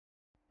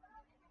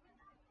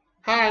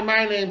Hi,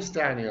 my name's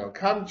Daniel.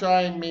 Come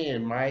join me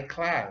in my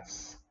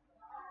class.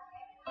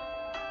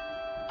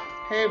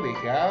 Here we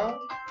go.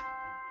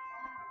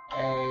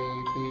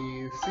 A,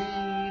 B, C,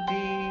 D,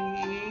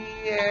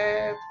 E,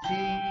 F, G,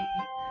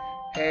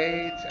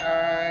 H,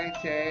 I,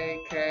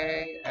 J,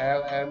 K,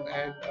 L, M,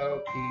 N,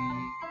 O, P,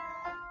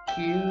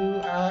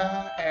 Q,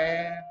 R,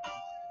 S,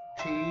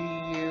 T,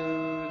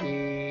 U,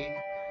 V,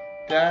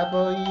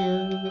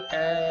 W,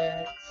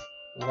 X,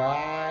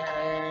 Y,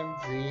 and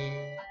Z.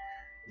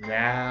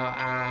 Now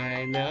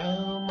I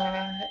know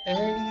my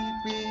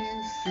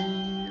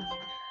ABCs.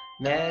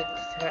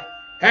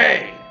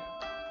 Hey!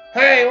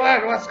 Hey,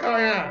 what's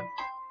going on?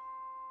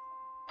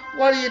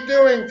 What are you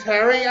doing,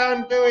 Terry?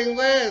 I'm doing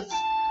this.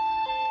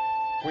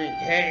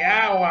 Hey,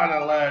 I want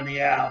to learn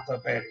the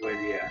alphabet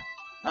with you.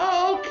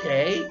 Oh,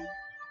 okay.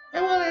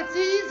 Well, it's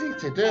easy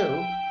to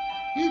do.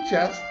 You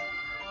just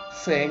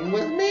sing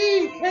with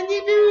me. Can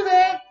you do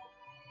that?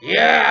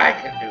 Yeah, I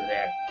can do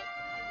that.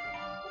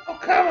 Oh,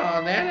 come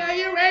on then. Are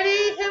you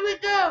ready? Here we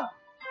go.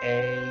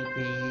 A,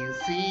 B,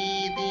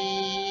 C, D,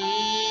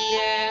 E,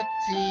 F,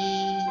 G,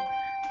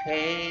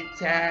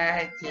 H,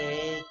 I,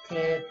 J,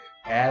 K,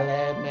 L,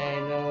 M,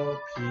 N, O,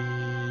 P.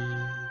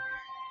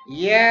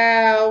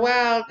 Yeah,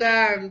 well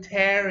done,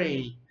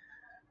 Terry.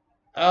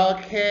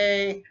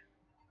 Okay,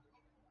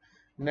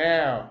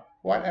 now,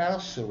 what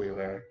else should we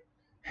learn?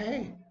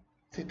 Hey,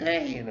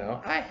 today,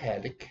 I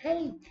had a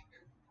cake.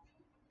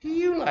 Do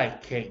you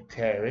like cake,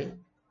 Terry?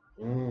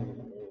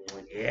 Mm,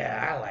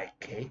 yeah, I like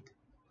cake.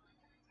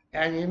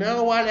 And you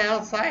know what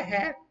else I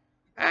had?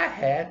 I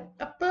had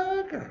a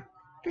burger.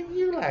 Do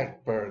you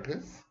like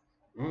burgers?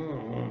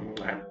 Mm,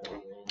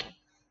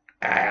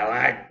 I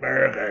like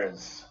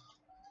burgers.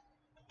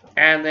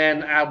 And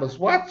then I was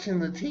watching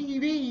the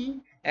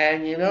TV,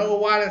 and you know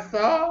what I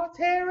saw,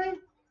 Terry?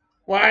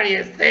 What do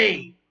you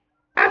see?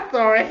 I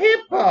saw a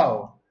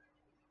hippo.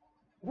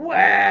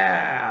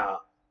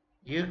 Wow.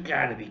 You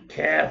gotta be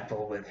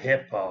careful with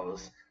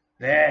hippos.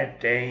 They're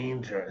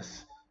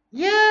dangerous.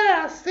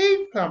 Yeah, I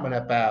seen something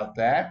about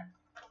that.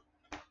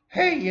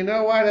 Hey, you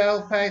know what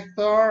else I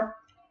saw?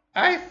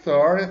 I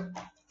saw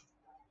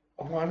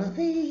one of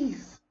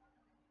these.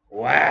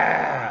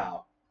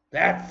 Wow,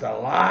 that's a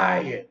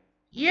lion.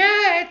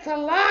 Yeah, it's a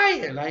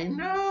lion, I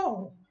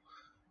know.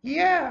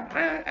 Yeah,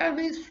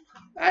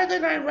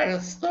 then I read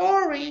a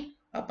story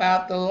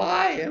about the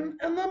lion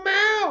and the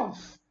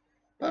mouse.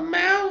 The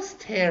mouse,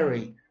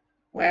 Terry,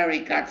 where he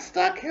got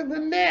stuck in the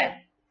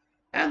net,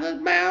 and the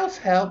mouse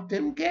helped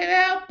him get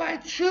out by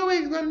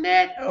chewing the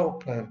net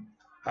open.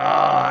 Oh,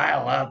 I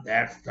love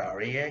that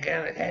story.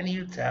 Can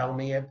you tell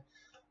me it?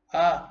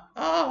 I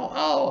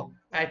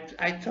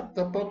took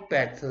the book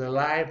back to the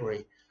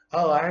library.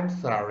 Oh, I'm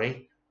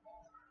sorry.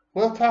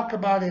 We'll talk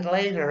about it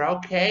later,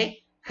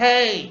 okay?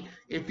 Hey,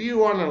 if you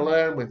want to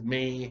learn with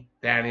me,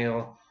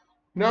 Daniel,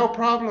 no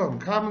problem.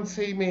 Come and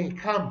see me.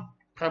 Come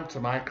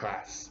to my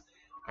class.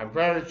 I'm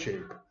very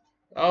cheap.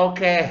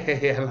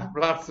 Okay,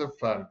 lots of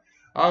fun.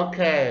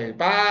 Okay,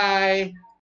 bye.